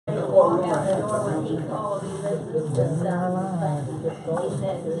we're gonna have to. All of these residents just he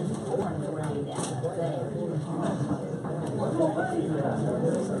said this morning running down there.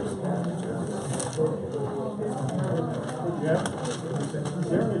 Yeah. Is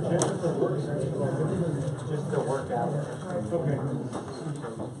there an agenda for work session? Just the workout. Okay.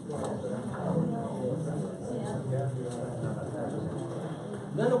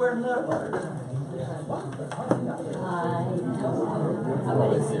 Then we're not.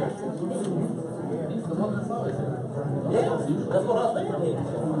 He's the one that's always here. Yeah, that's what I said.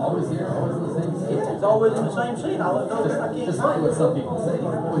 Always here, always in the same seat. Yeah, it's always in the same seat. I look over there, I can't Just find like it. what some people say, he's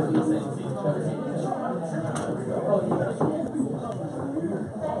always in the same seat.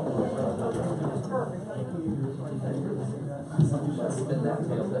 Some people spin that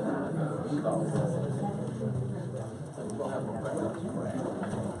tail differently. He's always the same. So we'll have one right up to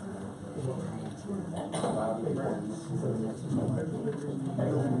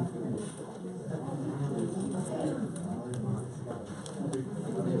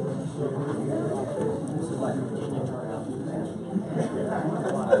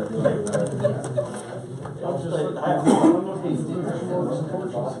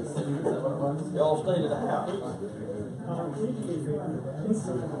Y'all stayed at the house.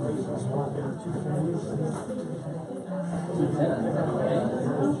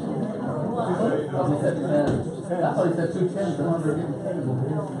 Y'all stayed at the house. I thought he said 210s, the ones that are getting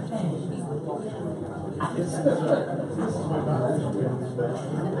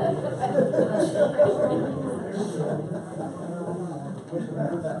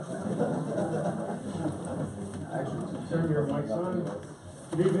Turn your mics on.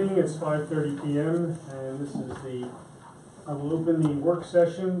 Good evening, it's 5:30 p.m. and this is I will open the work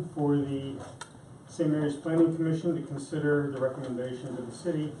session for the St. Mary's Planning Commission to consider the recommendations of the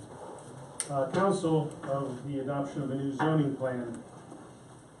City Council of the adoption of a new zoning plan.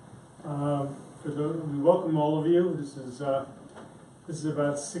 We welcome all of you. This is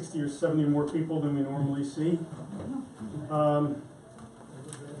about 60 or 70 more people than we normally see.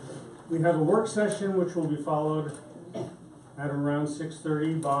 We have a work session which will be followed at around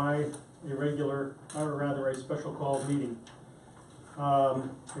 6:30 by a regular, or rather a special called meeting. A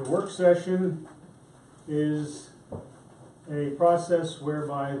work session is a process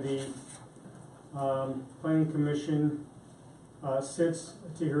whereby the Planning Commission sits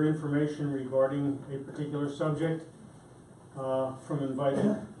to hear information regarding a particular subject from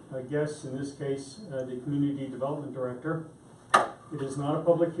invited guests, in this case the Community Development Director. It is not a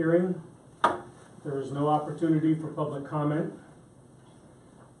public hearing. There is no opportunity for public comment.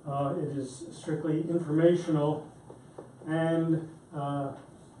 It is strictly informational, and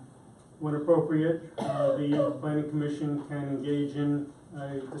when appropriate, the Planning Commission can engage in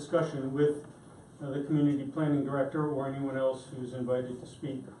a discussion with the Community Planning Director or anyone else who's invited to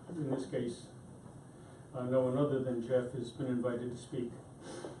speak. In this case, no one other than Jeff has been invited to speak.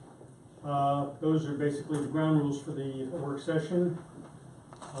 Those are basically the ground rules for the work session.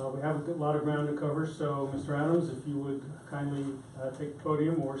 We have a lot of ground to cover, so Mr. Adams, if you would kindly take the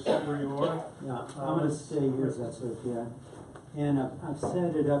podium or sit where you are. Yeah, I'm going to stay here if that's okay. And I've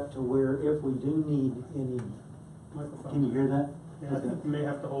set it up to where if we do need any, Microphone. can you hear that? Yeah, I think you may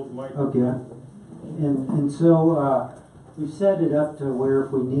have to hold the mic. Okay. And so we've set it up to where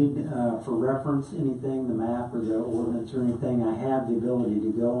if we need for reference anything, the map or the ordinance or anything, I have the ability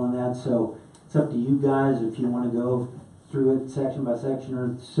to go on that. So it's up to you guys if you want to go through it section by section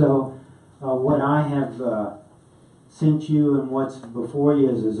or so. What I have sent you and what's before you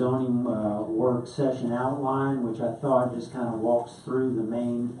is a zoning work session outline, which I thought just kind of walks through the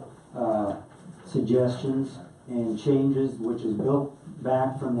main suggestions and changes, which is built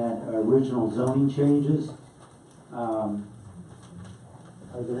back from that original zoning changes. Are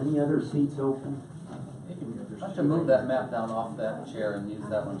there any other seats open? Why don't you move that map down off that chair and use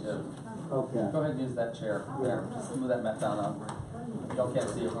that one too? Okay. Go ahead and use that chair. There. Just move that map down off. Y'all can't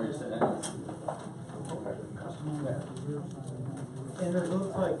see it where you're sitting. And it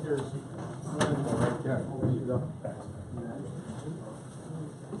looks like there's one right there.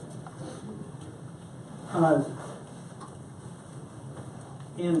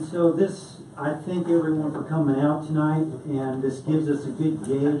 And so this, I thank everyone for coming out tonight, and this gives us a good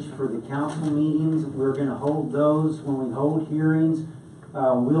gauge for the council meetings. We're going to hold those when we hold hearings.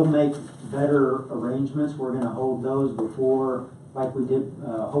 We'll make better arrangements. We're going to hold those before, like we did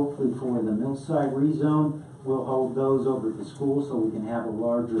hopefully for the Millside rezone. We'll hold those over at the school so we can have a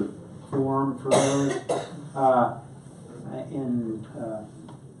larger forum for those.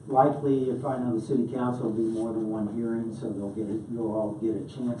 Likely, if I know the city council will be more than one hearing, so you'll all get a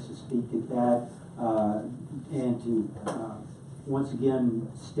chance to speak at that and to once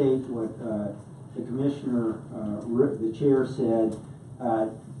again state what the commissioner, the chair said.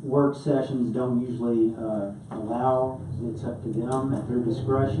 Work sessions don't usually allow, it's up to them at their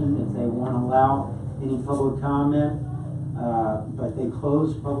discretion if they want to allow any public comment. But they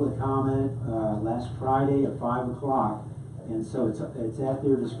closed public comment last Friday at 5 o'clock, and so it's at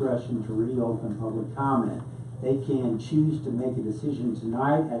their discretion to reopen public comment. They can choose to make a decision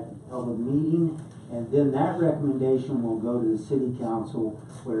tonight at the public meeting, and then that recommendation will go to the city council,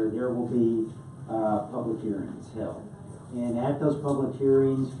 where there will be public hearings held. And at those public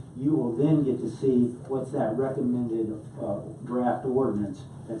hearings, you will then get to see what's that recommended draft ordinance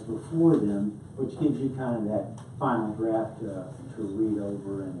that's before them, which gives you kind of that final draft to read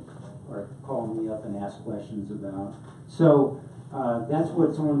over and or call me up and ask questions about. So that's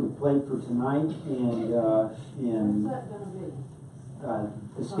what's on the plate for tonight, and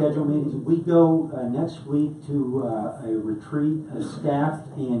the scheduled meetings. We go next week to a retreat, a staff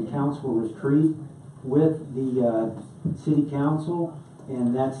and council retreat with the city council,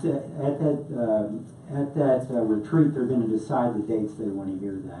 and that's at that retreat they're going to decide the dates they want to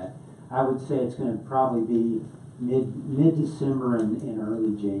hear that. I would say it's going to probably be mid-December and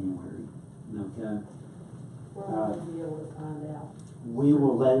early January. Okay. We'll be able to find out. We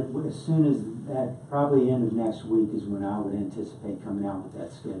will let as soon as that, probably end of next week is when I would anticipate coming out with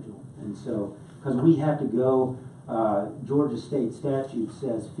that schedule. And so, because we have to go, Georgia state statute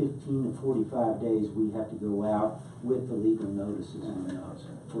says 15 to 45 days we have to go out with the legal notices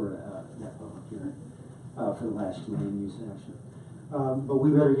for that public hearing for the last two land use action. But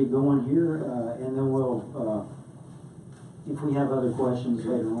we better get going here, and then we'll, if we have other questions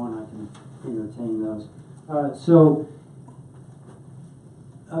later on, I can entertain those. So,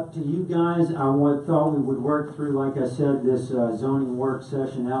 up to you guys. I thought we would work through, like I said, this zoning work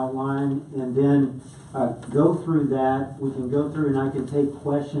session outline, and then go through that. We can go through and I can take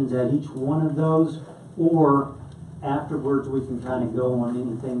questions at each one of those, or afterwards we can kind of go on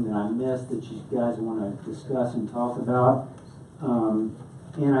anything that I missed that you guys want to discuss and talk about. And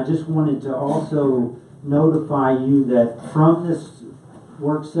I just wanted to also notify you that from this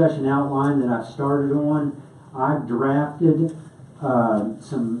work session outline that I've started on, I've drafted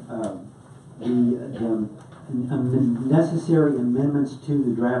some necessary amendments to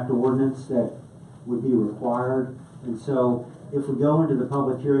the draft ordinance that would be required. And so if we go into the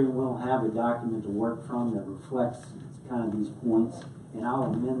public hearing, we'll have a document to work from that reflects kind of these points. And I'll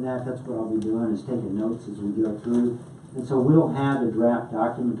amend that. That's what I'll be doing, is taking notes as we go through. And so we'll have a draft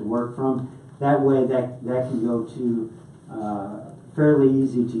document to work from. That way that can go to fairly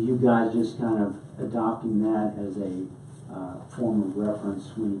easy to you guys, just kind of adopting that as a form of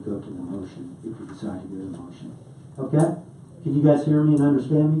reference when you go to the motion, if you decide to go to the motion. Okay? Can you guys hear me and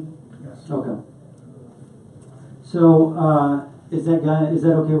understand me? Yes. Okay. So, is that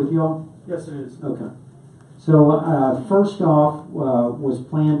okay with you all? Yes, it is. Okay. So, first off was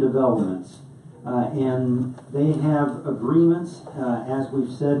planned developments. And they have agreements, as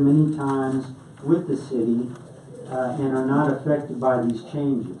we've said many times, with the city, and are not affected by these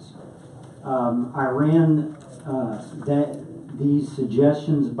changes. I ran these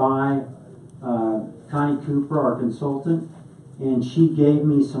suggestions by Connie Cooper, our consultant, and she gave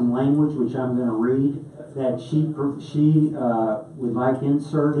me some language, which I'm going to read, that she would like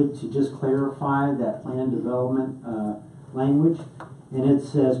inserted to just clarify that planned development language. And it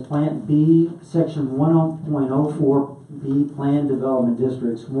says, Plant B, Section 1.04B, Planned Development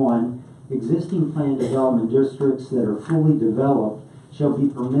Districts 1, existing planned development districts that are fully developed shall be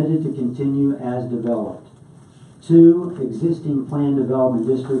permitted to continue as developed. 2, existing planned development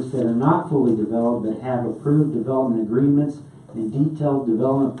districts that are not fully developed but have approved development agreements and detailed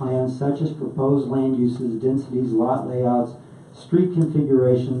development plans such as proposed land uses, densities, lot layouts, street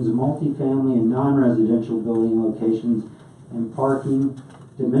configurations, multifamily and non-residential building locations, and parking,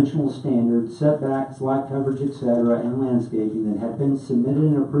 dimensional standards, setbacks, lot coverage, etc., and landscaping that have been submitted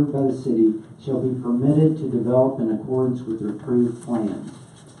and approved by the city shall be permitted to develop in accordance with the approved plans.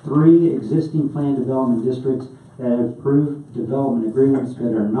 3, existing planned development districts that have approved development agreements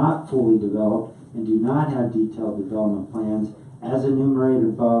that are not fully developed and do not have detailed development plans, as enumerated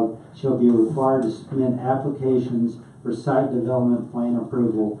above, shall be required to submit applications for site development plan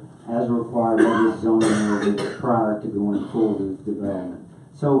approval as required by the zoning ordinance prior to going forward with development.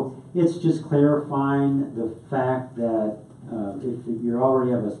 So it's just clarifying the fact that if you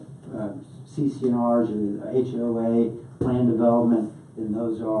already have a CCNRs or HOA plan development, then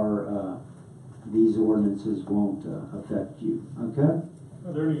those are these ordinances won't affect you. Okay?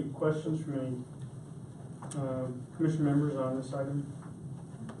 Are there any questions from any commission members on this item?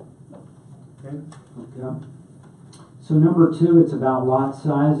 Okay. Okay. So number 2, it's about lot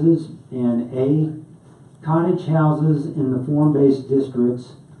sizes, and A, cottage houses in the form-based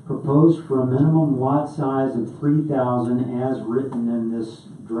districts proposed for a minimum lot size of 3,000 as written in this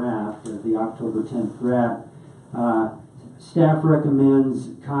draft, the October 10th draft. Staff recommends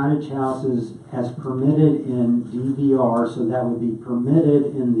cottage houses as permitted in DVR, so that would be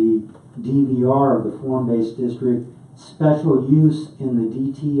permitted in the DVR of the form-based district, special use in the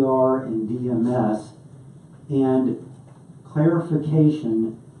DTR and DMS, and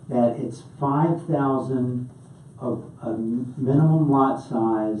clarification that it's 5,000 of a minimum lot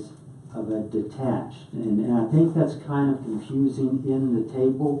size of a detached. And I think that's kind of confusing in the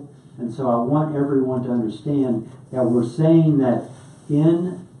table. And so I want everyone to understand that we're saying that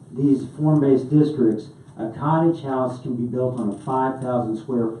in these form-based districts, a cottage house can be built on a 5,000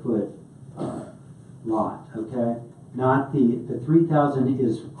 square foot lot, okay? Not the 3,000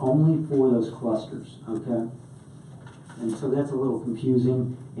 is only for those clusters, okay? And so that's a little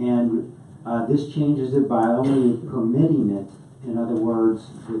confusing, and this changes it by only permitting it, in other words,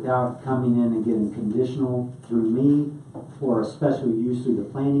 without coming in and getting conditional through me or a special use through the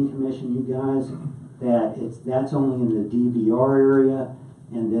planning commission, you guys, that's only in the DVR area,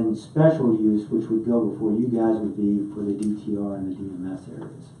 and then special use, which would go before you guys, would be for the DTR and the DMS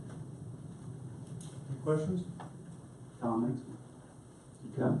areas. Any questions? Comments?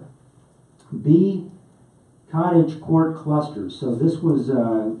 Okay. B, cottage court clusters. So this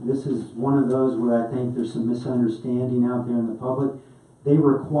is one of those where I think there's some misunderstanding out there in the public. They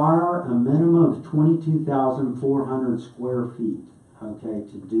require a minimum of 22,400 square feet, okay,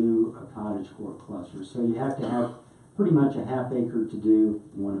 to do a cottage court cluster. So you have to have pretty much a half acre to do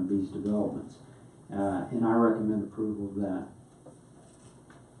one of these developments. And I recommend approval of that.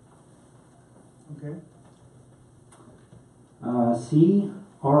 Okay. C,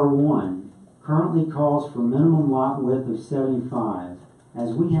 R1, currently calls for minimum lot width of 75.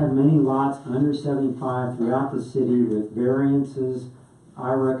 As we have many lots under 75 throughout the city with variances,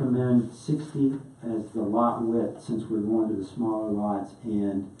 I recommend 60 as the lot width since we're going to the smaller lots,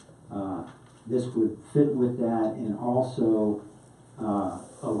 and this would fit with that and also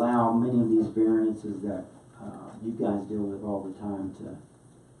allow many of these variances that you guys deal with all the time to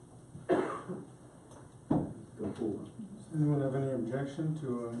go forward. Does anyone have any objection to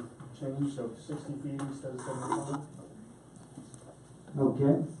a change of 60 feet instead of 75?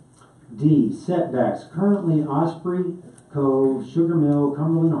 Okay. D, setbacks. Currently, Osprey Cove, Sugar Mill,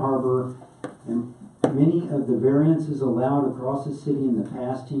 Cumberland Harbor, and many of the variances allowed across the city in the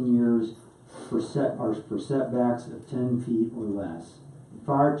past 10 years are for setbacks of 10 feet or less. The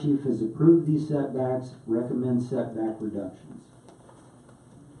fire chief has approved these setbacks, recommends setback reductions.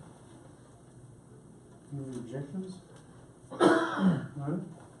 Any objections? None?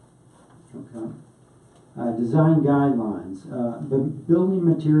 Okay. Design guidelines. The building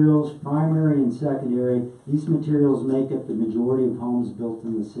materials, primary and secondary, these materials make up the majority of homes built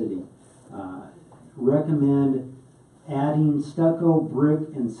in the city. Recommend adding stucco,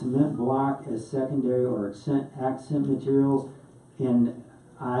 brick, and cement block as secondary or accent materials. And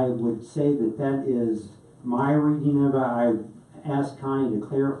I would say that is my reading of it. I asked Connie to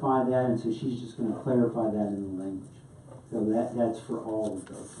clarify that, and so she's just going to clarify that in the language. So that's for all of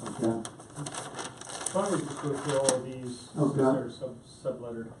those, okay? Probably just go through all of these Okay. since they're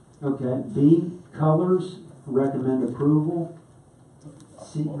sublettered. Okay. B, colors, recommend approval.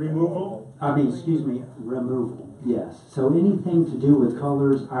 C, Removal? removal, yes. So anything to do with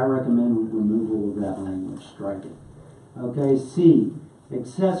colors, I recommend removal of that language, strike it. Okay, C,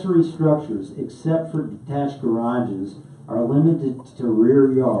 accessory structures, except for detached garages, are limited to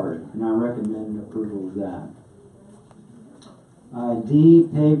rear yard, and I recommend approval of that. D,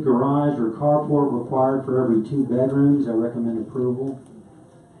 paved garage or carport required for every 2 bedrooms, I recommend approval.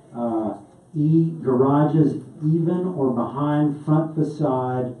 E, garages even or behind front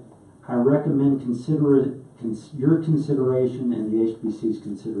facade, I recommend your consideration and the HBC's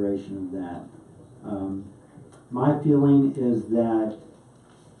consideration of that. My feeling is that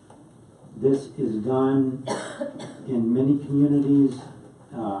this is done in many communities,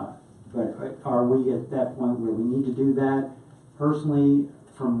 but are we at that point where we need to do that? Personally,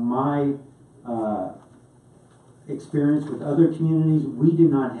 from my experience with other communities, we do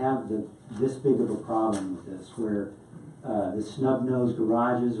not have this big of a problem with this, where the snub-nosed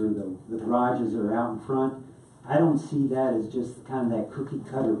garages or the garages are out in front. I don't see that as just kind of that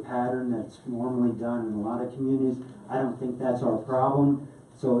cookie-cutter pattern that's normally done in a lot of communities. I don't think that's our problem.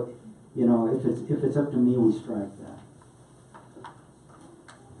 So, you know, if it's up to me, we strike that.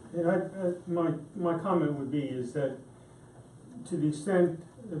 And my comment would be is that to the extent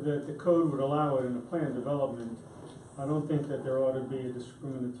that the code would allow it in a planned development, I don't think that there ought to be a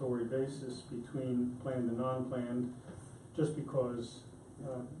discriminatory basis between planned and non-planned, just because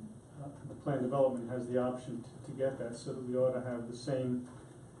the planned development has the option to get that, so that we ought to have the same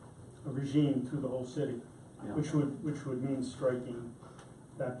regime through the whole city, Yeah. which would mean striking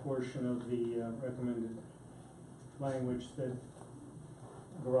that portion of the recommended language that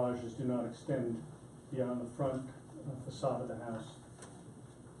garages do not extend beyond the front facade of the house.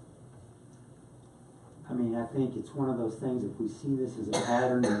 I mean, I think it's one of those things, if we see this as a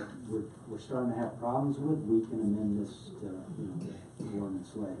pattern that we're starting to have problems with, we can amend this to, the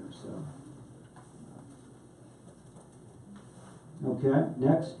ordinance later, so. Okay,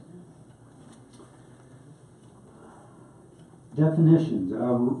 next. Definitions.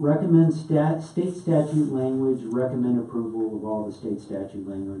 Recommend state statute language, recommend approval of all the state statute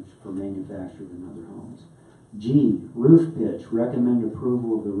language for manufactured and other homes. G, roof pitch, recommend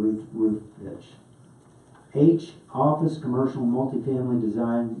approval of the roof pitch. H, office, commercial, multifamily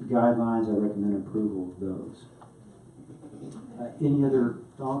design guidelines, I recommend approval of those. Any other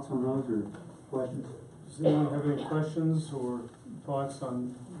thoughts on those or questions? Does anyone have any questions or thoughts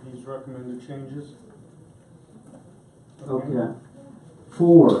on these recommended changes? Okay.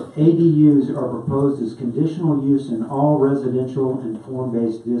 4, ADUs are proposed as conditional use in all residential and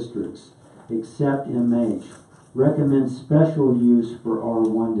form-based districts except MH. Recommend special use for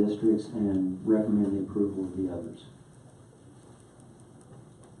R1 districts and recommend the approval of the others.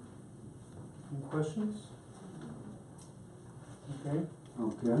 Any questions? Okay.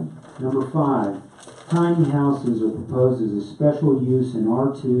 Okay. Number 5, tiny houses are proposed as a special use in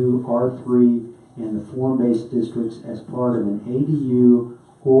R2, R3, and the form-based districts as part of an ADU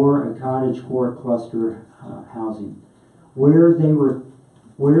or a cottage court cluster housing, where they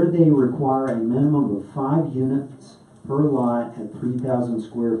require a minimum of 5 units per lot at 3,000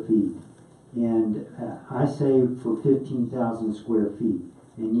 square feet. And I say for 15,000 square feet.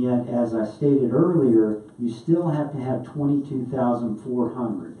 And yet, as I stated earlier, you still have to have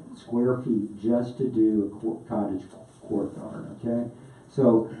 22,400 square feet just to do a cottage courtyard, okay?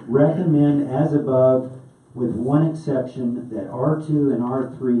 So recommend as above, with one exception, that R2 and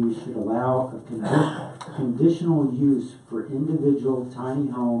R3 should allow a conditional use for individual tiny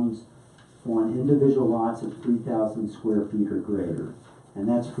homes on individual lots of 3,000 square feet or greater. And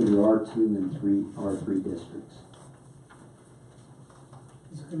that's for the R2 and R3 districts.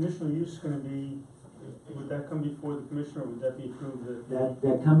 Is the conditional use going to be, would that come before the commissioner, or would that be approved?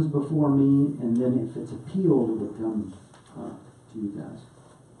 That comes before me, and then if it's appealed, it would come to you guys.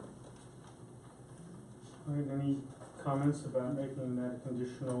 All right, any comments about making that a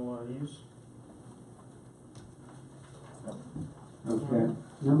conditional use? Okay.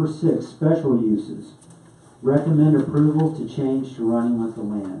 Number 6, special uses. Recommend approval to change to running with the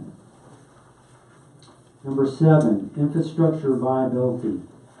land. Number 7, infrastructure viability.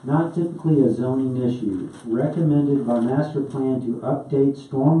 Not typically a zoning issue. Recommended by master plan to update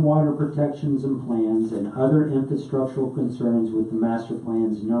stormwater protections and plans and other infrastructural concerns with the master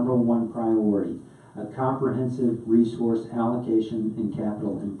plan's number 1 priority, a comprehensive resource allocation and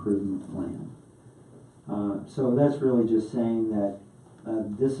capital improvement plan. So that's really just saying that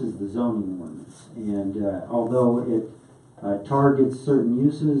this is the zoning ordinance, and although it targets certain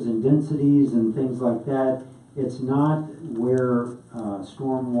uses and densities and things like that, it's not where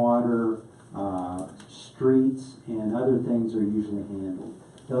stormwater, streets, and other things are usually handled.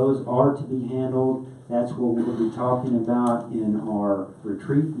 Those are to be handled. That's what we'll be talking about in our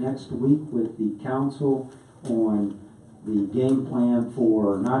retreat next week with the council on the game plan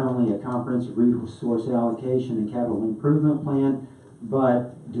for not only a comprehensive resource allocation and capital improvement plan,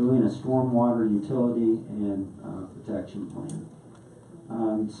 but doing a stormwater utility and protection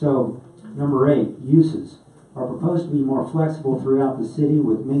plan. So, number 8, uses are proposed to be more flexible throughout the city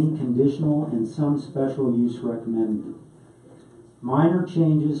with many conditional and some special use recommended. Minor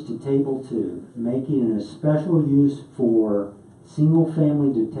changes to Table 2, making it a special use for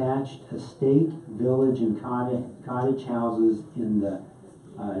single-family detached estate, village, and cottage houses in the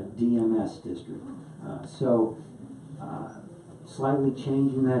DMS district. Slightly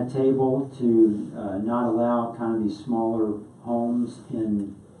changing that table to not allow kind of these smaller homes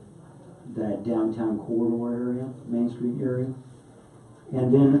in that downtown corridor area, Main Street area.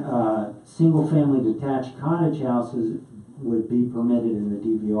 And then single-family detached cottage houses would be permitted in the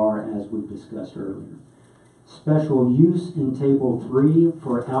DVR as we discussed earlier. Special use in Table 3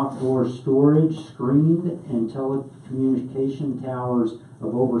 for outdoor storage, screened, and telecommunication towers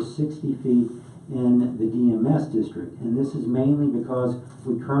of over 60 feet in the DMS district. And this is mainly because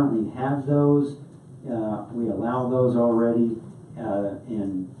we currently have those. We allow those already.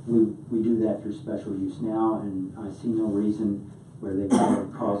 and we do that through special use now, and I see no reason where they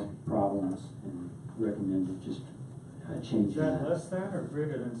could cause problems, and recommend to just change Is that that. less than or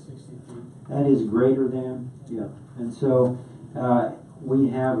greater than 60 feet? That is greater than, yeah. And so, we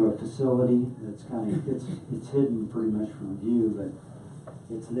have a facility that's kind of, it's hidden pretty much from view, but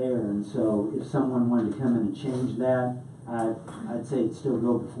it's there. And so if someone wanted to come in and change that, I'd say it'd still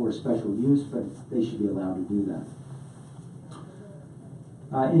go before special use, but they should be allowed to do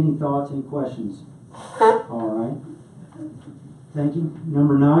that. Any thoughts, any questions? All right. Thank you.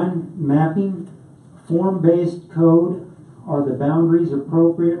 Number 9, mapping. Form-based code. Are the boundaries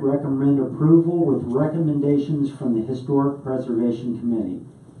appropriate? Recommend approval with recommendations from the Historic Preservation Committee.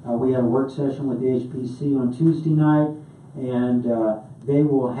 We had a work session with the HPC on Tuesday night, and they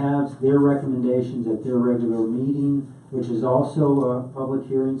will have their recommendations at their regular meeting, which is also a public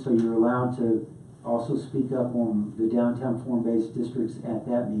hearing, so you're allowed to also speak up on the downtown form-based districts at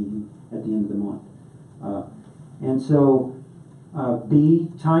that meeting at the end of the month. And so,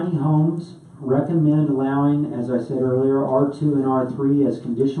 B, tiny homes. Recommend allowing, as I said earlier, R2 and R3 as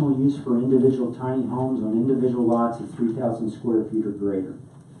conditional use for individual tiny homes on individual lots of 3,000 square feet or greater.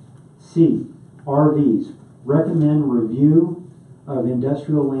 C, RVs. Recommend review of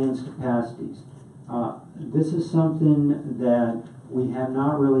industrial lands capacities. This is something that we have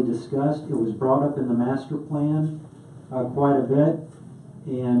not really discussed. It was brought up in the master plan quite a bit,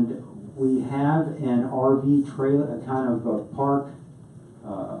 and we have an RV trailer, a kind of a park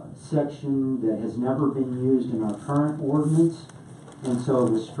section that has never been used in our current ordinance, and so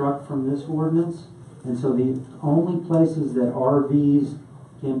it was struck from this ordinance. And so the only places that RVs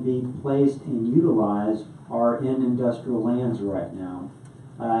can be placed and utilized are in industrial lands right now.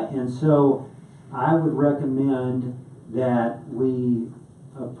 And so I would recommend that we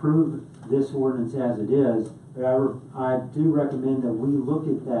approve this ordinance as it is, but I do recommend that we look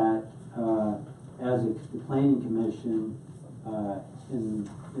at that as the planning commission in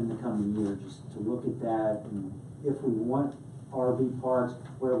the coming year, just to look at that, and if we want RV parks,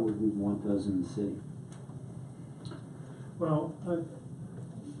 where would we want those in the city? Well,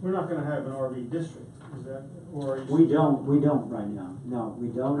 we're not gonna have an RV district, is that, or? Are you We don't right now. No, we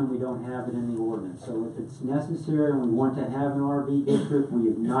don't, and we don't have it in the ordinance. So if it's necessary and we want to have an RV district, we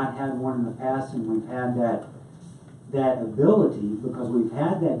have not had one in the past, and we've had that ability because we've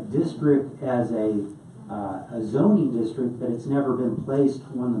had that district as a zoning district, but it's never been placed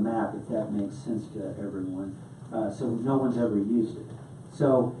on the map, if that makes sense to everyone. So no one's ever used it.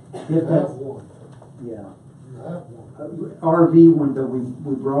 So if that's, yeah. You have one. RV one, but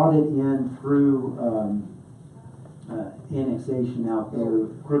we brought it in through annexation out there,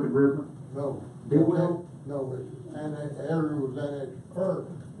 Crooked River. No. Did we? No, and that area was annexed first,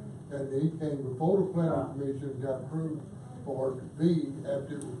 and he came before the planning commission, got approved for it to be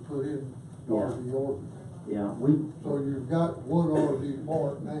after it was put in the Yeah. RV ordinance. Yeah, So you've got one RV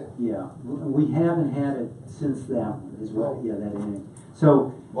park now. yeah, we haven't had it since that one, is what, yeah, that annex.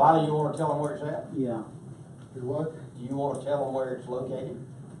 So, Why do you wanna tell them where it's at? yeah, Do what? Do you wanna tell them where it's located?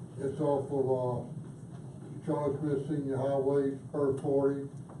 It's off of, Charlie Smith Senior Highway, per 40,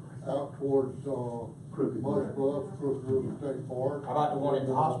 out towards, Crooked Bush River. Bluff, Crooked River State Park. How about the one at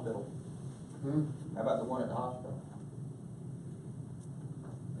the hospital? Hmm? How about the one at the hospital?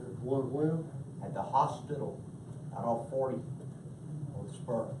 There's one well. At the hospital, out off 40, on the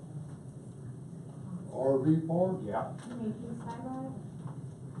spur. RV park? Yeah. You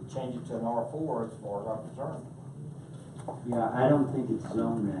change it to an R4 as far as I'm concerned. yeah, I don't think it's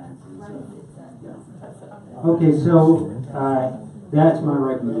zoned that. Yeah. Okay, so, that's my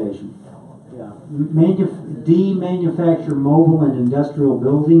recommendation. Yeah. Manufacture mobile and industrial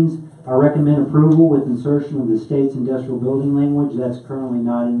buildings. I recommend approval with insertion of the state's industrial building language. That's currently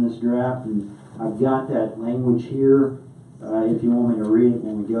not in this draft, and I've got that language here, if you want me to read it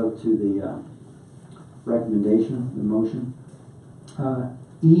when we go to the recommendation, the motion.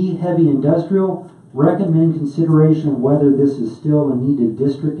 E, heavy industrial. Recommend consideration of whether this is still a needed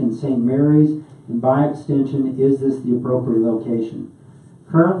district in St. Mary's, and by extension, is this the appropriate location?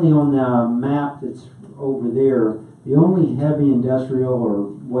 Currently on the map that's over there, the only heavy industrial, or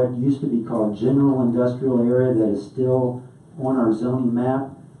what used to be called general industrial area that is still on our zoning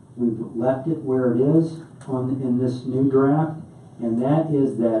map, we've left it where it is in this new draft, and that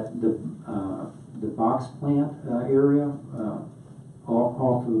is that the box plant area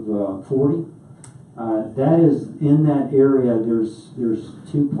off of 40. That is in that area. There's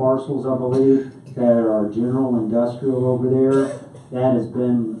 2 parcels, I believe, that are general industrial over there. That has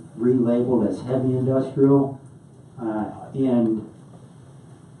been relabeled as heavy industrial, and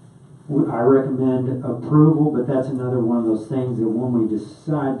I recommend approval, but that's another one of those things that when we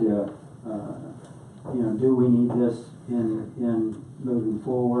decide to, do we need this in moving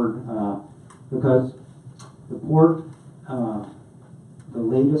forward? Because the port, our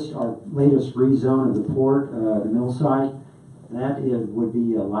latest rezone of the port, the mill site, would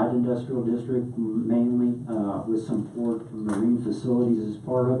be a light industrial district mainly, with some port marine facilities as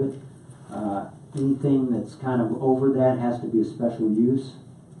part of it. Anything that's kind of over that has to be a special use.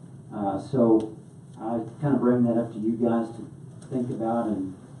 So I kind of bring that up to you guys to think about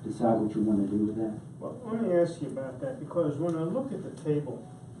and decide what you want to do with that. Well, let me ask you about that, because when I look at the table,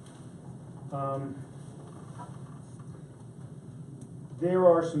 there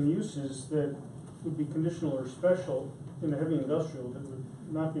are some uses that would be conditional or special in the heavy industrial that would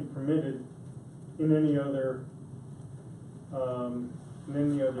not be permitted in any other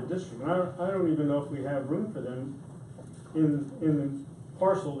district. And I don't even know if we have room for them in the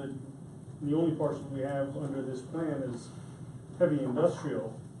parcel that, the only parcel we have under this plan is heavy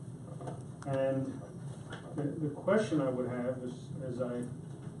industrial. And the question I would have is, as I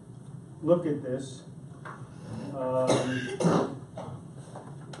look at this,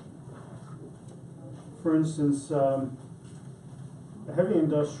 for instance, a heavy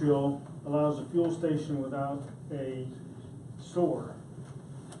industrial allows a fuel station without a store.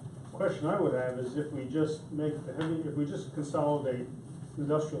 The question I would have is if we just if we just consolidate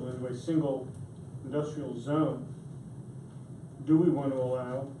industrial into a single industrial zone, do we want to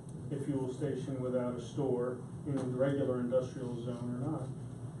allow a fuel station without a store in the regular industrial zone or not?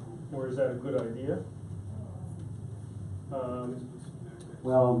 Or is that a good idea?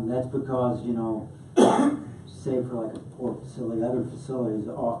 Well, that's because, say for like a port facility, other facilities,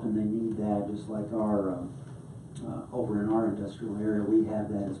 often they need that, just like our, over in our industrial area, we have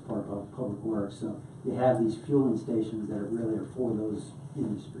that as part of our public works. So you have these fueling stations that are really for those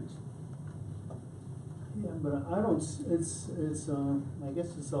industries. Yeah, but I don't, I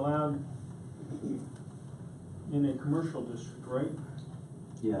guess it's allowed in a commercial district, right?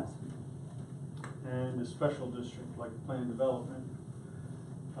 Yes. And a special district like planned development.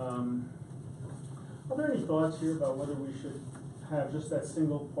 Are there any thoughts here about whether we should have just that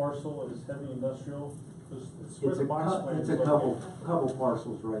single parcel as heavy industrial? Because it's where the box plant is It's a located. couple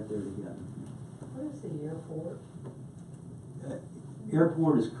parcels right there together. What is the airport?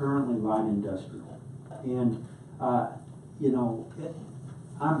 Airport is currently light industrial. And,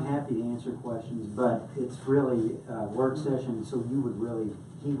 I'm happy to answer questions, but it's really a work session, so he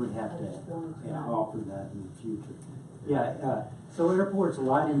would have to offer that in the future. Yeah, so airport's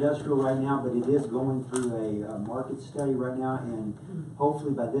light industrial right now, but it is going through a market study right now, and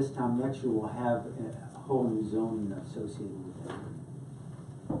hopefully by this time next year we'll have a whole new zoning associated with that.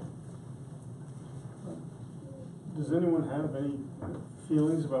 Does anyone have any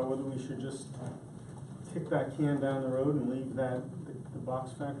feelings about whether we should just kick that can down the road and leave the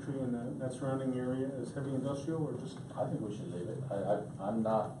box factory and that surrounding area as heavy industrial, or just? I think we should leave it. I'm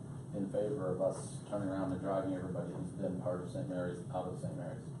not in favor of us turning around and driving everybody who's been part of St. Mary's out of St.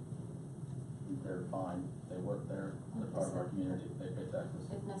 Mary's. They're fine. They work there. They're part of our community. They pay taxes.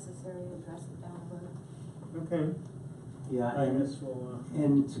 If necessary, address it down the road. Okay. Yeah, I guess we'll,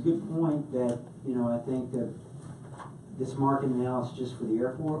 and it's a good point that, I think that this market analysis just for the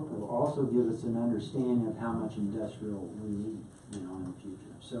airport will also give us an understanding of how much industrial we need, in the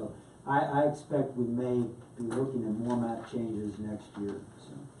future. So I expect we may be looking at more map changes next year.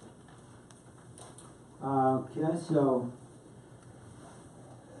 So okay, so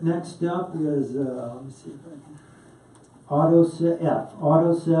next up is let me see if I can.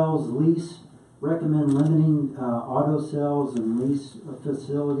 Auto sales lease. Recommend limiting auto sales and lease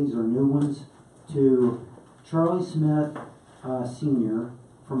facilities or new ones to Charlie Smith Sr.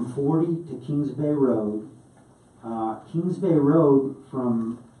 from 40 to Kings Bay Road. Kings Bay Road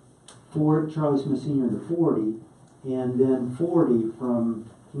from Charlie Smith Sr. to 40, and then 40 from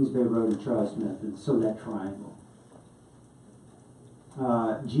Kings Bay Road to Charlie Smith, and so that triangle.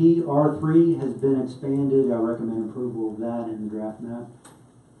 R3 has been expanded. I recommend approval of that in the draft map.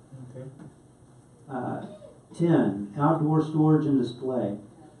 okay. 10, outdoor storage and display.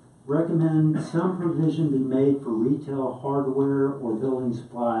 Recommend some provision be made for retail hardware or building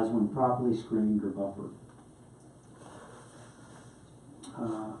supplies when properly screened or buffered.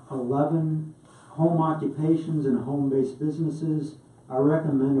 11, home occupations and home-based businesses. I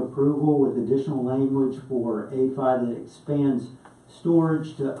recommend approval with additional language for A5 that expands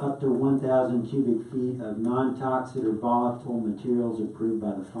storage to up to 1,000 cubic feet of non-toxic or volatile materials approved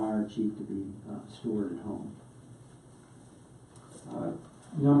by the fire chief to be stored at home.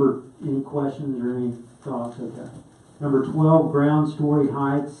 Any questions or any thoughts? Okay. Number 12, ground story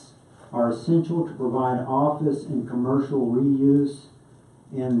heights. are essential to provide office and commercial reuse,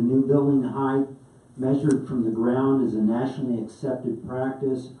 and the new building height measured from the ground is a nationally accepted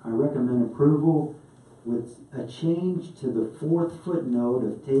practice. I recommend approval with a change to the fourth footnote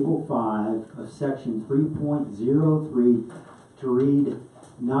of Table 5 of Section 3.03 to read,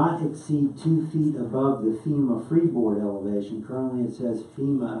 not exceed 2 feet above the FEMA freeboard elevation. Currently it says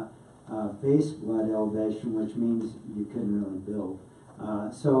FEMA base flood elevation, which means you couldn't really build.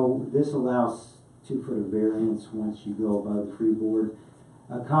 So this allows 2 foot of variance once you go above the freeboard.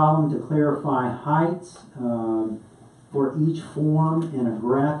 A column to clarify heights for each form, and a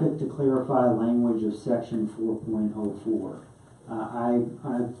graphic to clarify language of Section 4.04. I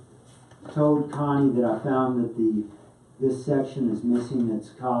told Connie that I found that this section is missing its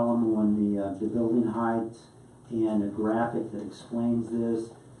column on the building heights and a graphic that explains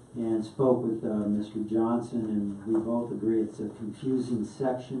this, and spoke with Mr. Johnson, and we both agree it's a confusing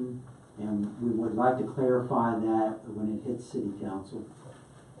section, and we would like to clarify that when it hits City Council.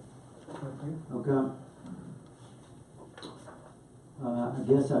 Okay. I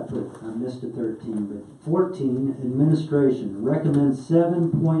guess I missed a 13, but 14, administration. Recommend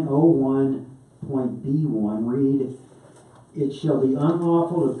 7.01.B1 read, it shall be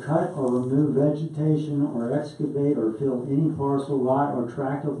unlawful to cut or remove vegetation or excavate or fill any parcel, lot, or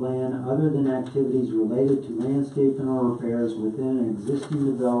tract of land other than activities related to landscaping or repairs within an existing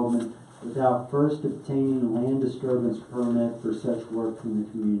development without first obtaining a land disturbance permit for such work from the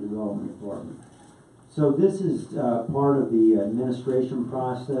Community Development Department. So this is part of the administration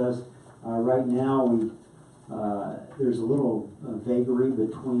process. Right now, there's a little vagary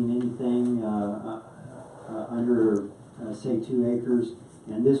between anything under, say, 2 acres,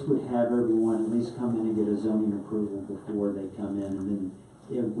 and this would have everyone at least come in and get a zoning approval before they come in, and then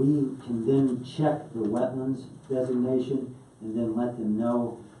if we can then check the wetlands designation and then let them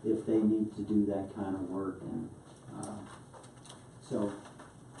know if they need to do that kind of work. And so,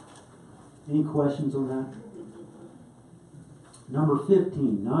 any questions on that? Number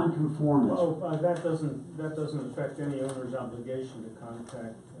 15, nonconformist. Well, that doesn't affect any owner's obligation to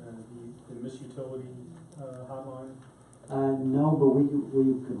contact the Miss Utility hotline. No, but we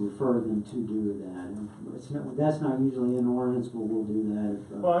could refer them to do that. That's not usually in ordinance, but we'll do that. If,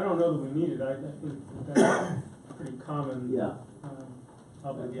 well, I don't know that we need it. I think that's a pretty common yeah.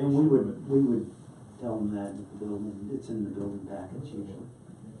 Obligation. And we would tell them that in the building. It's in the building package usually.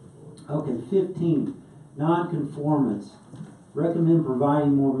 Okay, 15, nonconformance. Recommend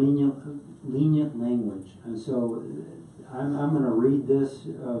providing more lenient language. And so I'm going to read this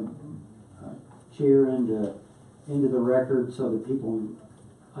chair into the record so that people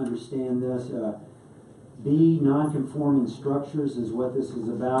understand this. B, non-conforming structures is what this is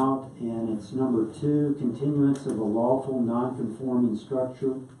about, and it's number 2, continuance of a lawful non-conforming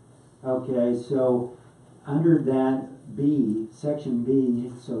structure. Okay, so under that B, section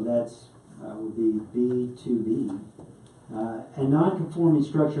B, so that's would be B to B. A non-conforming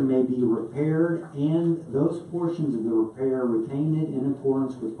structure may be repaired, and those portions of the repair retained in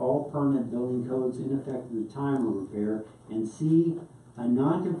accordance with all permanent building codes in effect at the time of repair. And C, a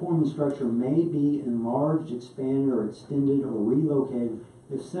non-conforming structure may be enlarged, expanded, or extended, or relocated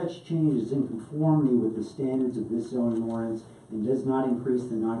if such change is in conformity with the standards of this zoning ordinance and does not increase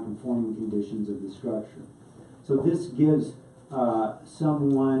the non-conforming conditions of the structure. So this gives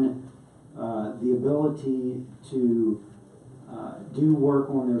someone the ability to do work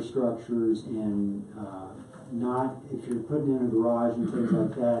on their structures and not, if you're putting in a garage and things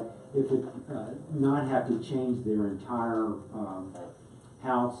like that, if it not have to change their entire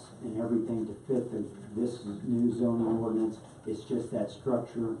house and everything to fit this new zoning ordinance. It's just that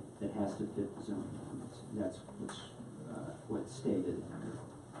structure that has to fit the zoning ordinance. That's what's stated.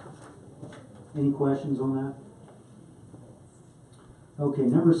 Any questions on that? Okay,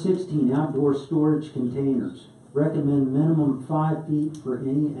 number 16, outdoor storage containers. Recommend minimum 5 feet for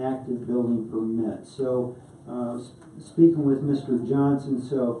any active building permit. So, speaking with Mr. Johnson,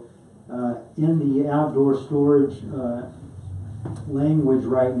 so in the outdoor storage language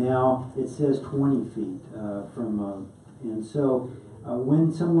right now, it says 20 feet and so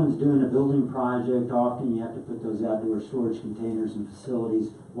when someone's doing a building project, often you have to put those outdoor storage containers in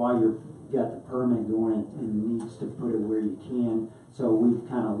facilities while you've got the permit going and needs to put it where you can. So we've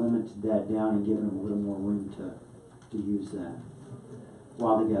kind of limited that down and given them a little more room to use that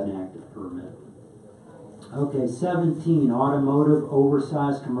while they got an active permit. Okay, 17, automotive,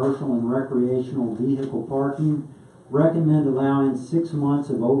 oversized commercial and recreational vehicle parking. Recommend allowing 6 months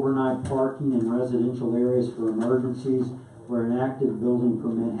of overnight parking in residential areas for emergencies where an active building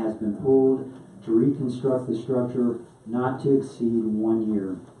permit has been pulled to reconstruct the structure not to exceed 1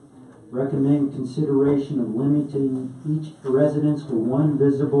 year. Recommend consideration of limiting each residence to one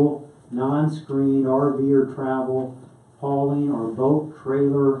visible, non-screened RV or travel, hauling, or boat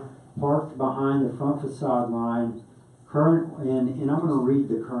trailer parked behind the front facade line. Current, and I'm gonna read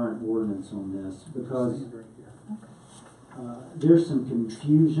the current ordinance on this, because there's some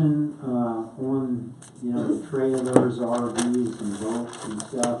confusion on, the trailers, RVs, and boats and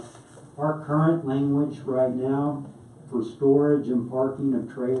stuff. Our current language right now for storage and parking of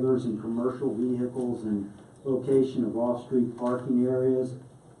trailers and commercial vehicles and location of off-street parking areas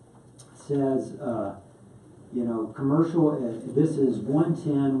says, commercial, this is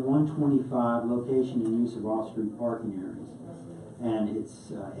 110, 125, location and use of off-street parking areas. And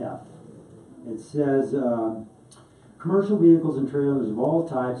it's F. It says, commercial vehicles and trailers of all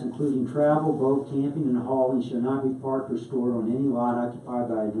types, including travel, boat, camping, and hauling, shall not be parked or stored on any lot occupied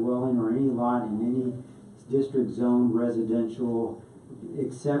by a dwelling or any lot in any district zoned residential,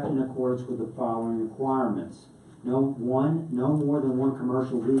 except in accordance with the following requirements. No more than one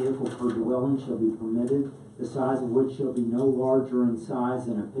commercial vehicle per dwelling shall be permitted, the size of which shall be no larger in size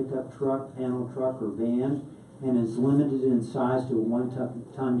than a pickup truck, panel truck, or van, and is limited in size to a 1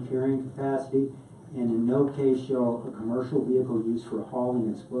 ton carrying capacity, and in no case shall a commercial vehicle used for hauling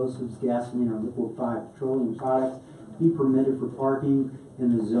explosives, gasoline, or liquefied petroleum products be permitted for parking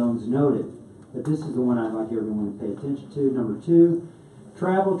in the zones noted. But this is the one I'd like everyone to pay attention to. Number 2,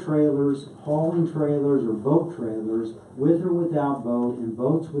 travel trailers, hauling trailers, or boat trailers, with or without boat, and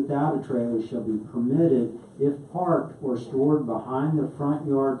boats without a trailer shall be permitted if parked or stored behind the front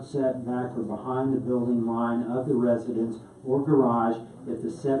yard setback or behind the building line of the residence or garage if the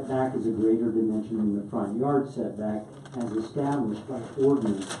setback is a greater dimension than the front yard setback as established by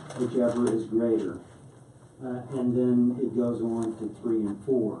ordinance, whichever is greater. And then it goes on to 3 and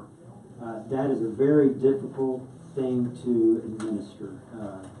 4. That is a very difficult thing to administer.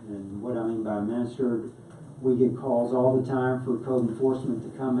 And what I mean by administer, we get calls all the time for code enforcement to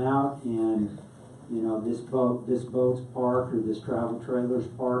come out and, this boat's parked or this travel trailer's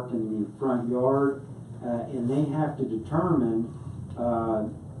parked in the front yard, and they have to determine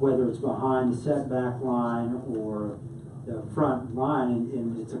whether it's behind the setback line or the front line,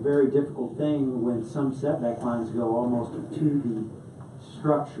 and it's a very difficult thing when some setback lines go almost to the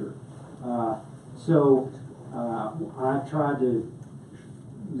structure. I tried to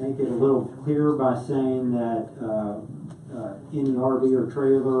make it a little clearer by saying that any RV or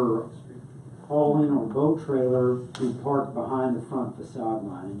trailer or hauling or boat trailer be parked behind the front facade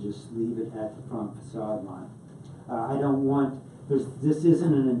line and just leave it at the front facade line. I don't want, this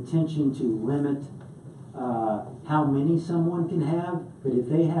isn't an intention to limit how many someone can have, but if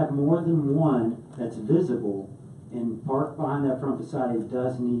they have more than one that's visible and parked behind that front facade, it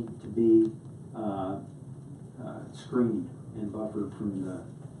does need to be screened and buffered from the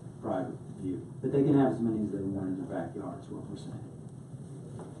private view. But they can have as many as they want in their backyard, is what we're saying.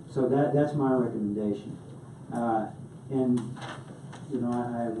 So that's my recommendation. And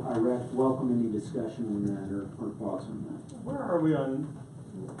I welcome any discussion on that or thoughts on that.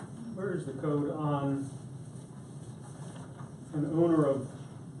 Where is the code on an owner of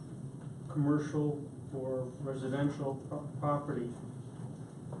commercial or residential property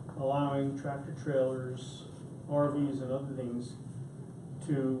allowing tractor trailers, RVs, and other things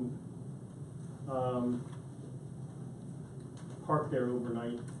to park there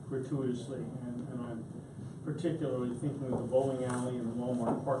overnight gratuitously? And I'm particularly thinking of the bowling alley and the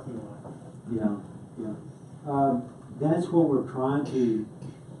Walmart parking lot. Yeah. That's what we're trying to,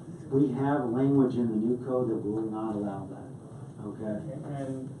 we have language in the new code that will not allow that, okay?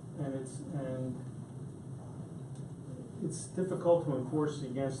 And it's difficult to enforce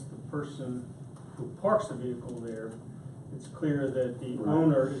against the person who parks the vehicle there. It's clear that the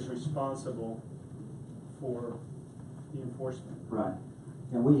owner is responsible for the enforcement. Right.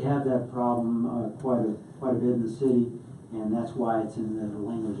 And we have that problem quite a bit in the city, and that's why it's in the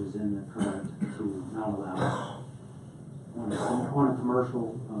language is in the current to not allow on a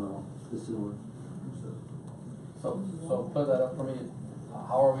commercial facility. So put that up for me.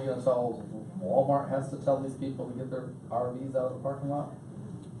 How are we gonna tell, Walmart has to tell these people to get their RVs out of the parking lot?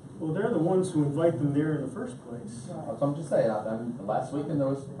 Well, they're the ones who invite them there in the first place. That's what I'm just saying. Last weekend there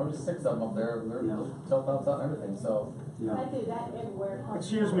was probably 6 of them up there. They're tilt outs out and everything. So. Yeah. I do that everywhere.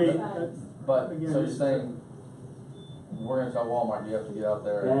 Excuse me. But Again, so you're saying we're gonna tell Walmart you have to get out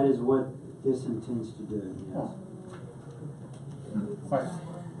there. That is what this intends to do. Yes. Fine.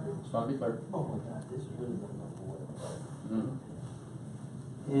 Just want to be clear. Mm-hmm.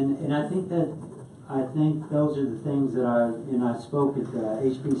 And I think those are the things that I spoke at the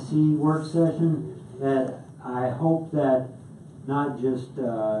HPC work session, that I hope that not just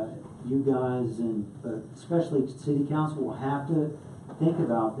you guys and, but especially city council will have to think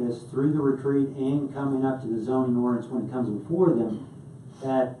about this through the retreat and coming up to the zoning ordinance when it comes before them,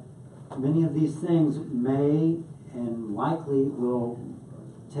 that many of these things may and likely will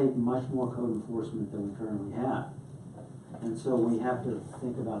take much more code enforcement than we currently have. And so we have to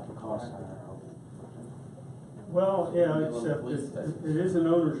think about the cost of that. Well, yeah, except it is an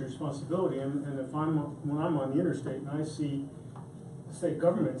owner's responsibility, and if when I'm on the interstate and I see state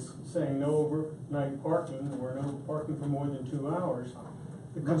governments saying no overnight parking or no parking for more than 2 hours,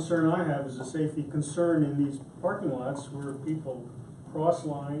 the concern I have is a safety concern in these parking lots where people cross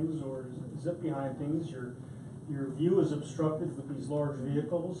lines or zip behind things. Your view is obstructed with these large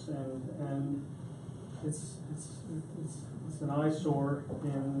vehicles, and it's an eyesore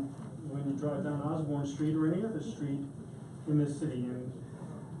when you drive down Osborne Street or any other street in this city. And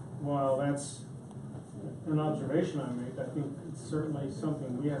while that's an observation I make, I think it's certainly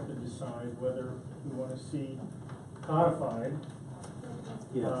something we have to decide whether we want to see codified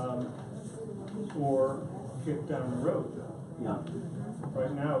or kicked down the road. Yeah.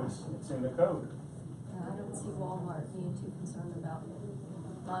 Right now, it's in the code. I don't see Walmart being too concerned about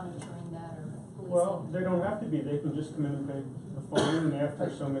monitoring that or policing. Well, they don't have to be. They can just come in and pay the fine, and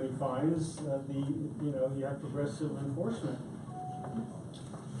after so many fines, you have progressive enforcement.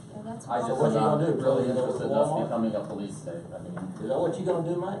 Well, that's I said, what what you I'm gonna not do? really Close the door interested to in us Walmart? becoming a police state. I mean, Is that what you gonna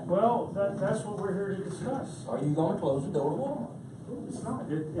do, Mike? Well, that's what we're here to discuss. Are you gonna close the door to Walmart? It's not.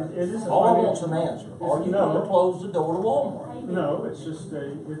 It is a All I financial- want's an answer. Are you No. gonna close the door to Walmart? No, it's just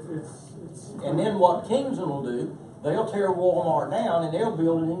it's. And then what Kingsland will do, they'll tear Walmart down and they'll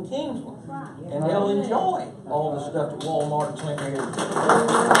build it in Kingsland. And they'll enjoy all the stuff that Walmart and Clinton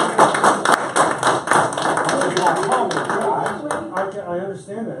is. I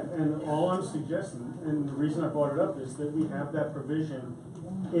understand that, and all I'm suggesting, and the reason I brought it up is that we have that provision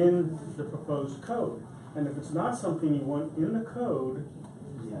in the proposed code. And if it's not something you want in the code,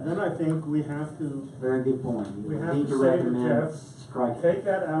 then I think we have to Very good point. We You have need to to say to recommend Jeff, strike. take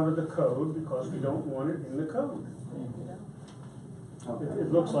that out of the code because we don't want it in the code. Okay.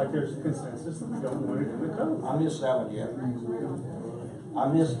 It looks like there's a consensus that we don't want it in the code. I missed that one, Jeff. I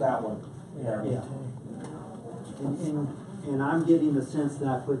missed that one. Yeah. And I'm getting the sense that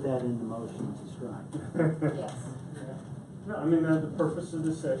I put that in the motion to strike. Yes. No, I mean, the purpose of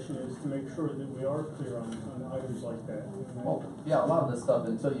this session is to make sure that we are clear on items like that. well, yeah, a lot of this stuff,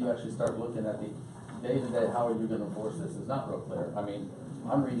 until you actually start looking at the day-to-day, how are you gonna enforce this, is not real clear. I mean,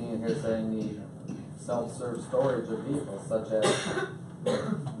 I'm reading in here saying the self-serve storage of vehicles such as,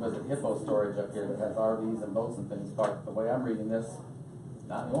 was it Hippo storage up here that has RVs and boats and things parked. The way I'm reading this,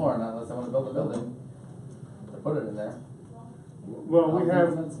 not anymore, not unless I wanna build a building, to put it in there. Well, we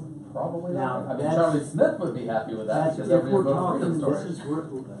have, That's probably Now, not. I mean, that's- Charlie Smith would be happy with that That's, because if everybody we're would vote talking, freedom this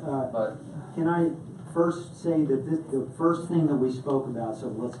storage. is, But can I first say that the first thing that we spoke about, so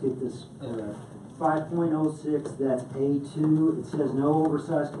let's get this correct. 5.06, that A2, it says no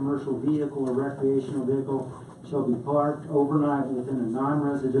oversized commercial vehicle or recreational vehicle shall be parked overnight within a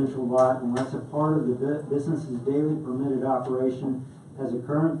non-residential lot unless a part of the business's daily permitted operation has a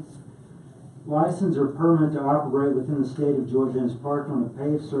current license or permit to operate within the state of Georgia and is parked on a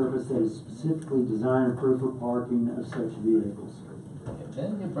paved surface that is specifically designed and approved for parking of such vehicles.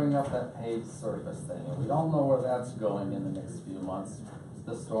 then you bring up that paved surface thing, and we all know where that's going in the next few months.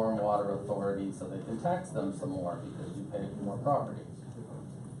 The Stormwater Authority, so they can tax them some more because you pay for more property.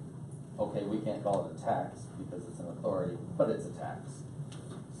 Okay, we can't call it a tax because it's an authority, but it's a tax.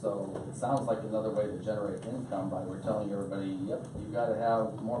 So it sounds like another way to generate income by we're telling everybody, yep, you gotta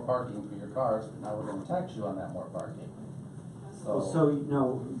have more parking for your cars, but now we're gonna tax you on that more parking. So, so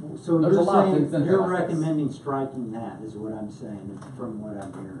There's a you're lot of saying, things in here you're like this. recommending striking that, is what I'm saying, from what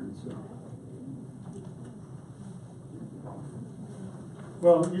I'm hearing, so.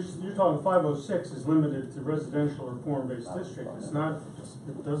 well, you're talking 506 is limited to residential or form-based district. It's not,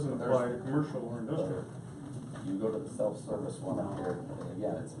 it doesn't apply to commercial or industrial. You go to the self-service one up here, and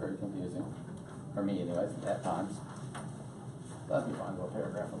again, it's very confusing, for me anyways, at times. That'd be fine, go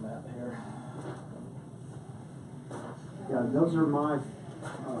paragraph on that here. Yeah, those are my,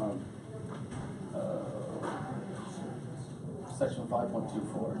 Section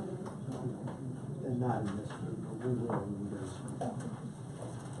 5.24. and not in this group, we will in this.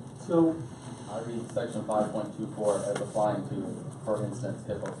 So, I read section 5.24 as applying to, for instance,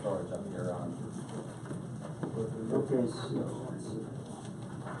 Hippo storage up here on. okay, so,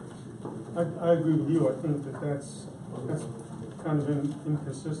 I agree with you. I think that's kind of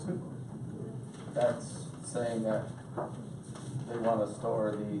inconsistent. That's saying that they want to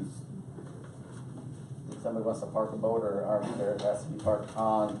store these if somebody wants to park a boat or RV there, it has to be parked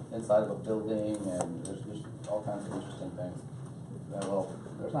on, inside of a building, and there's all kinds of interesting things. Well,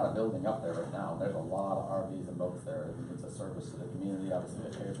 there's not a building up there right now, there's a lot of RVs and boats there, I think it's a service to the community, obviously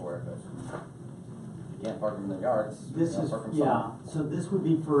they pay for it, but you can't park them in the yards. This you is, park them yeah, so this would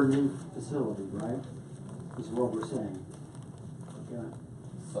be for a new facility, right? Is what we're saying. Okay.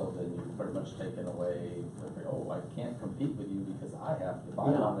 So then you're pretty much taking away, oh, I can't compete with you because I have, if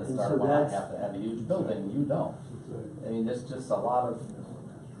I Yeah, want to and start so one, I that's- have to have a huge building, you don't. I mean, it's just a lot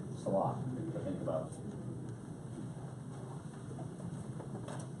it's a lot to think about.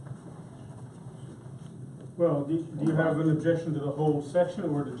 Well, do you have an objection to the whole section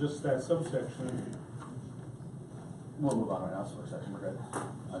or to just that subsection? We'll move on right now, so section, we're good.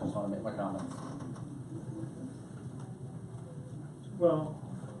 I just want to make my comments. Well,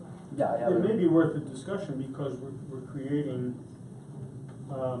 Yeah, I have. it may be worth a discussion because we're creating,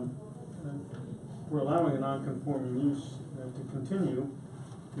 we're allowing a non-conforming use to continue.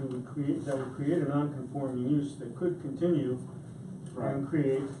 That would create a non-conforming use that could continue and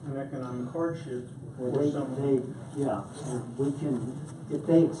create an economic hardship Well, for someone. yeah, we can, if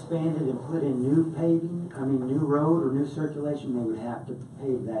they expanded and put in new paving, new road or new circulation, they would have to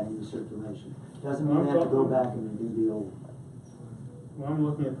pave that new circulation. Doesn't mean they have to go back and do the old. Well, I'm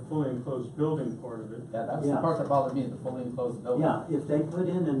looking at the fully enclosed building part of it. Yeah, that's the Yeah. part that bothered me, the fully enclosed building. Yeah, if they put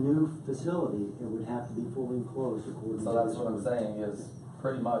in a new facility, it would have to be fully enclosed according to. So that's this what I'm one. saying is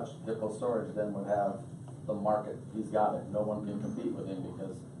pretty much Hippo Storage then would have the market, he's got it, no one can compete with him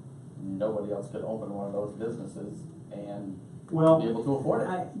because nobody else could open one of those businesses and Well, be able to afford it.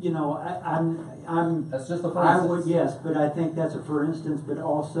 I'm. That's just a for I would, instance. yes, but I think that's a for instance, but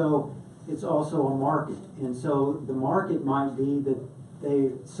also, it's also a market. And so the market might be that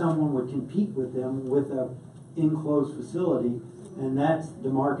someone would compete with them with a enclosed facility, and that's the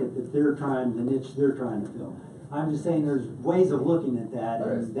market that the niche they're trying to fill. I'm just saying there's ways of looking at that,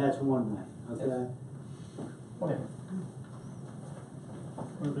 There is. and that's one way, okay? Okay.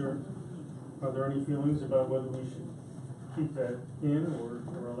 Are there any feelings about whether we should keep that in or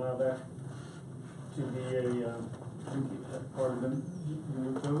allow that to be a part of the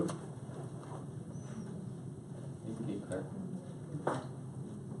new code? You can keep clear.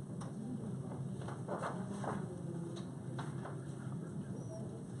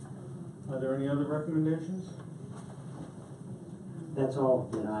 Are there any other recommendations? That's all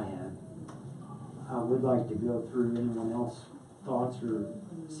that I had. I would like to go through anyone else thoughts or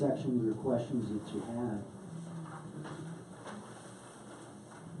sections or questions that you had.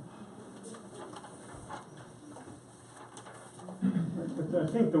 I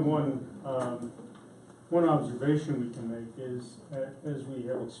think the one observation we can make is, as we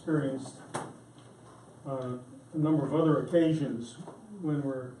have experienced a number of other occasions when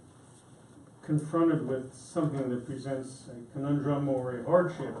we're confronted with something that presents a conundrum or a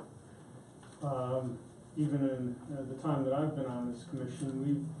hardship, even in the time that I've been on this commission,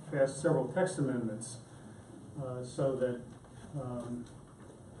 we've passed several text amendments so that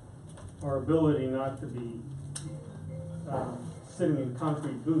our ability not to be sitting in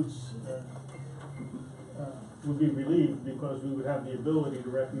concrete boots would be relieved because we would have the ability to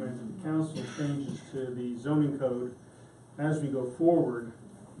recommend to the council changes to the zoning code as we go forward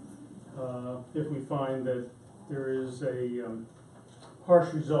if we find that there is a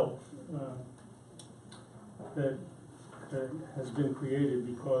harsh result that has been created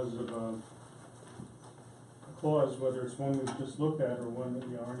because of a clause, whether it's one we've just looked at or one that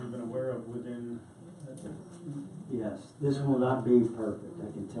we aren't even aware of within. Yes, this will not be perfect,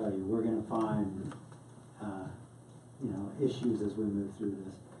 I can tell you. We're gonna find, issues as we move through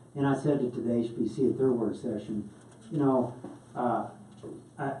this. And I said it to the HPC at their work session,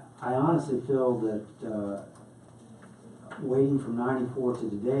 I honestly feel that, waiting from '94 to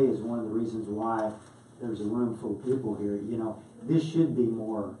today is one of the reasons why there's a room full of people here. This should be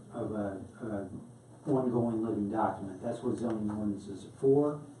more of a ongoing living document. That's what zoning ordinances are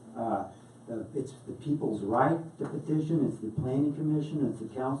for. It's the people's right to petition, it's the planning commission, it's the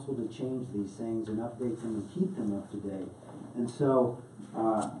council to change these things and update them and keep them up to date. And so,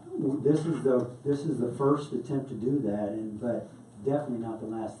 this is the first attempt to do that, but definitely not the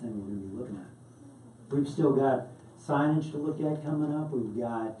last thing we're gonna be looking at. We've still got signage to look at coming up, we've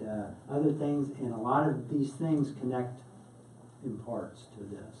got, other things, and a lot of these things connect in parts to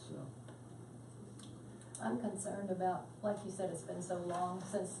this, so. I'm concerned about, like you said, it's been so long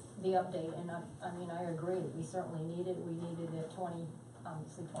since the update, and I agree, we certainly need it. We needed it 20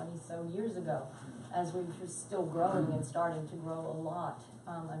 so years ago, as we were still growing and starting to grow a lot.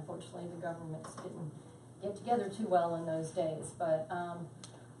 Unfortunately, the governments didn't get together too well in those days, but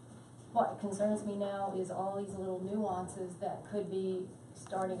what concerns me now is all these little nuances that could be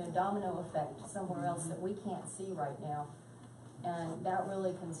starting a domino effect somewhere else that we can't see right now. And that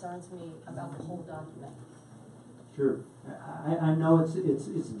really concerns me about the whole document. Sure. I know it's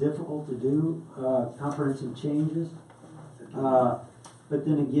difficult to do, comprehensive changes. But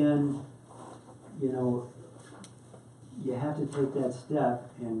then again, you know, you have to take that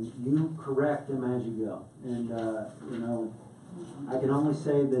step and you correct them as you go. And, you know, I can only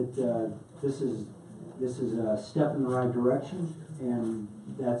say that, this is a step in the right direction, and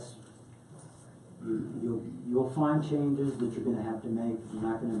that's, you'll find changes that you're gonna have to make. I'm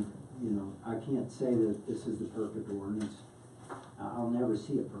not gonna, you know, I can't say that this is the perfect ordinance. I'll never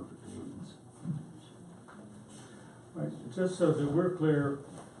see a perfect ordinance. Right, just so that we're clear,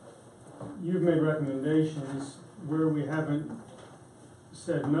 you've made recommendations where we haven't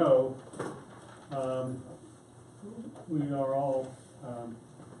said no. We are all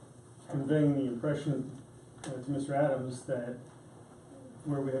conveying the impression to Mr. Adams that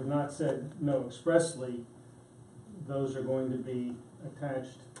where we have not said no expressly, those are going to be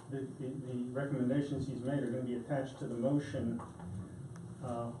attached, the recommendations he's made are going to be attached to the motion,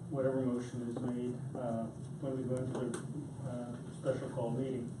 whatever motion is made when we go into the special call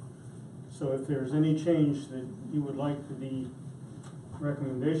meeting. So if there's any change that you would like to the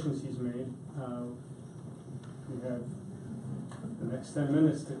recommendations he's made, we have the next 10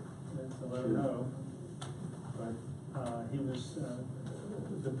 minutes to let him know. But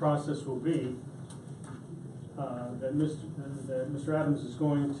the process will be that Mr. Adams is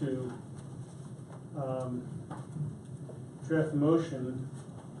going to draft a motion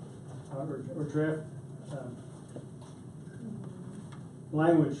or draft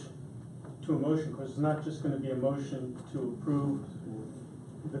language to a motion, because it's not just going to be a motion to approve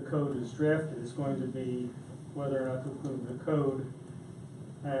the code as drafted. It's going to be whether or not to approve the code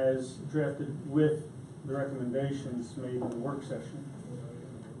as drafted with the recommendations made in the work session.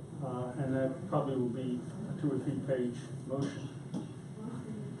 And that probably will be a 2 or 3 page motion.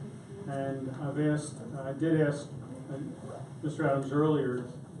 And I did ask Mr. Adams earlier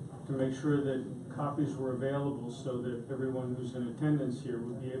to make sure that copies were available so that everyone who's in attendance here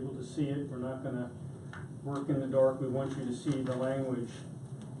would be able to see it. We're not going to work in the dark. We want you to see the language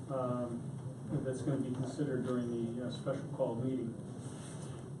that's going to be considered during the special call meeting.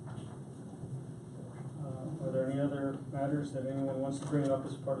 Are there any other matters that anyone wants to bring up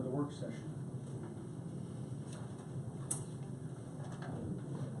as part of the work session?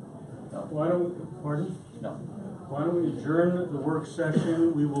 No. Why don't we, pardon? No. Why don't we adjourn the work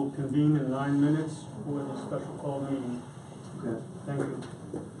session? We will convene in 9 minutes for the special call meeting. Okay. Thank you.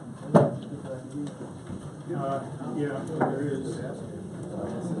 Yeah, there is.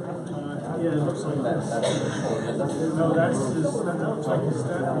 Yeah, it looks like this. No, that looks like his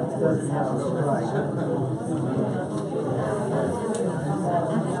staff report.